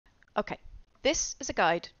Okay, this is a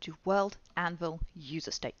guide to World Anvil user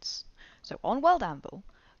states. So on World Anvil,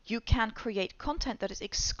 you can create content that is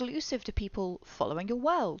exclusive to people following your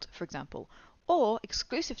world, for example, or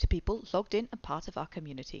exclusive to people logged in and part of our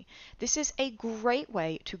community. This is a great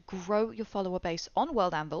way to grow your follower base on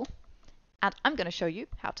World Anvil, and I'm going to show you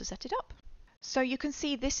how to set it up. So you can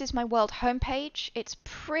see this is my world homepage. It's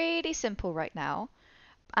pretty simple right now,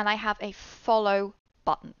 and I have a follow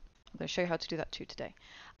button. I'm going to show you how to do that too today.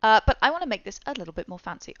 But I want to make this a little bit more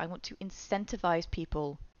fancy. I want to incentivize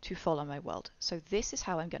people to follow my world. So this is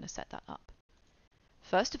how I'm going to set that up.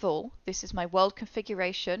 First of all, this is my world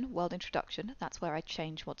configuration, world introduction. That's where I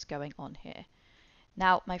change what's going on here.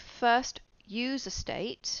 Now, my first user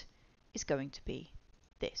state is going to be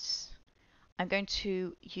this. I'm going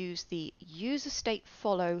to use the user state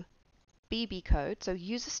follow BBCode. So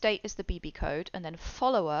user state is the BBCode, and then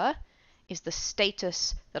follower is the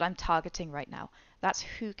status that I'm targeting right now. That's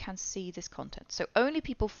who can see this content. So only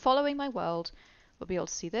people following my world will be able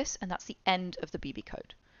to see this, and that's the end of the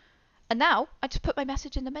BBCode. And now I just put my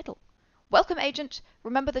message in the middle. Welcome, agent.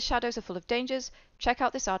 Remember, the shadows are full of dangers. Check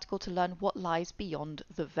out this article to learn what lies beyond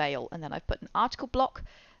the veil. And then I've put an article block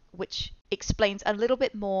which explains a little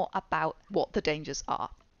bit more about what the dangers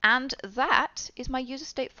are. And that is my user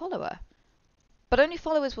state follower. But only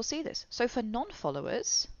followers will see this. So for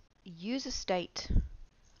non-followers, user state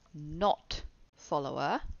not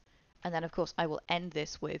follower, and then of course I will end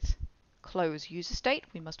this with close user state.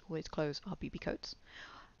 We must always close our BB codes.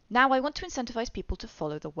 Now I want to incentivize people to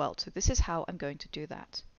follow the world, so this is how I'm going to do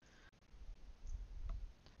that.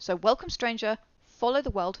 So welcome stranger, follow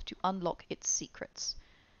the world to unlock its secrets.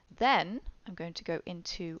 Then I'm going to go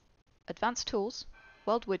into advanced tools,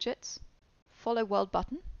 world widgets, follow world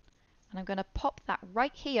button, and I'm going to pop that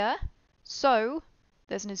right here, so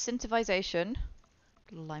there's an incentivization,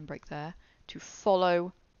 little line break there, to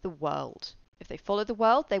follow the world. If they follow the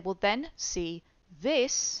world, they will then see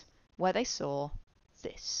this where they saw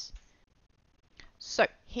this. So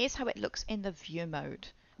here's how it looks in the view mode.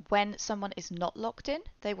 When someone is not logged in,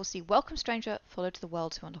 they will see welcome stranger, follow to the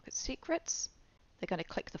world to unlock its secrets. They're going to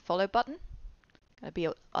click the follow button, going to be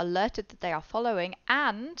alerted that they are following,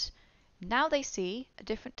 and now they see a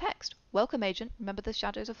different text. Welcome agent, remember the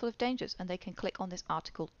shadows are full of dangers, and they can click on this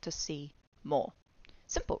article to see more.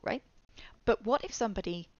 Simple, right? But what if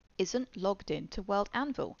somebody isn't logged in to World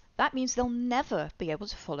Anvil? That means they'll never be able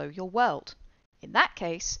to follow your world. In that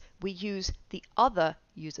case, we use the other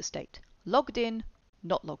user state, logged in,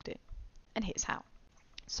 not logged in. And here's how.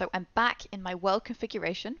 So I'm back in my world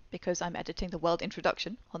configuration because I'm editing the world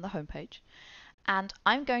introduction on the homepage. And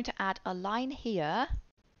I'm going to add a line here,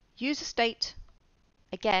 user state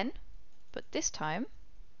again, but this time,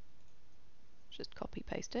 just copy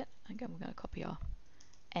paste it. Again, we're going to copy our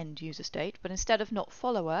end user state, but instead of not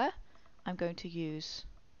follower, I'm going to use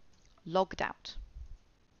logged out.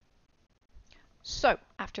 So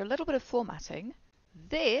after a little bit of formatting,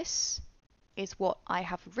 this is what I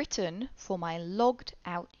have written for my logged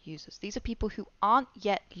out users. These are people who aren't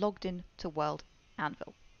yet logged in to World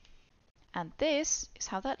Anvil. And this is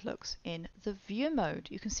how that looks in the view mode.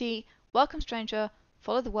 You can see, welcome stranger,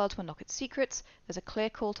 follow the world to unlock its secrets. There's a clear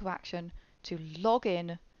call to action to log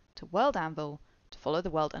in to World Anvil to follow the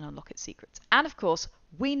world and unlock its secrets. And of course,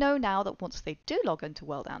 we know now that once they do log into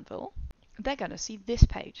World Anvil, they're going to see this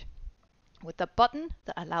page with the button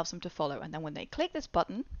that allows them to follow. And then when they click this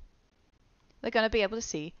button, they're going to be able to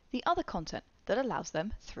see the other content that allows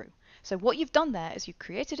them through. So what you've done there is you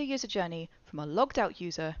created a user journey from a logged out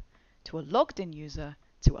user to a logged in user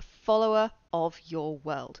to a follower of your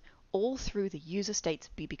world, all through the user state's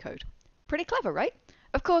BBCode. Pretty clever, right?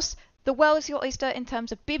 Of course, the world is your oyster in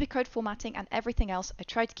terms of BBCode formatting and everything else. I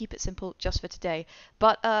tried to keep it simple just for today,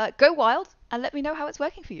 but go wild and let me know how it's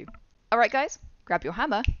working for you. All right, guys, grab your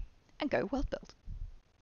hammer and go world build.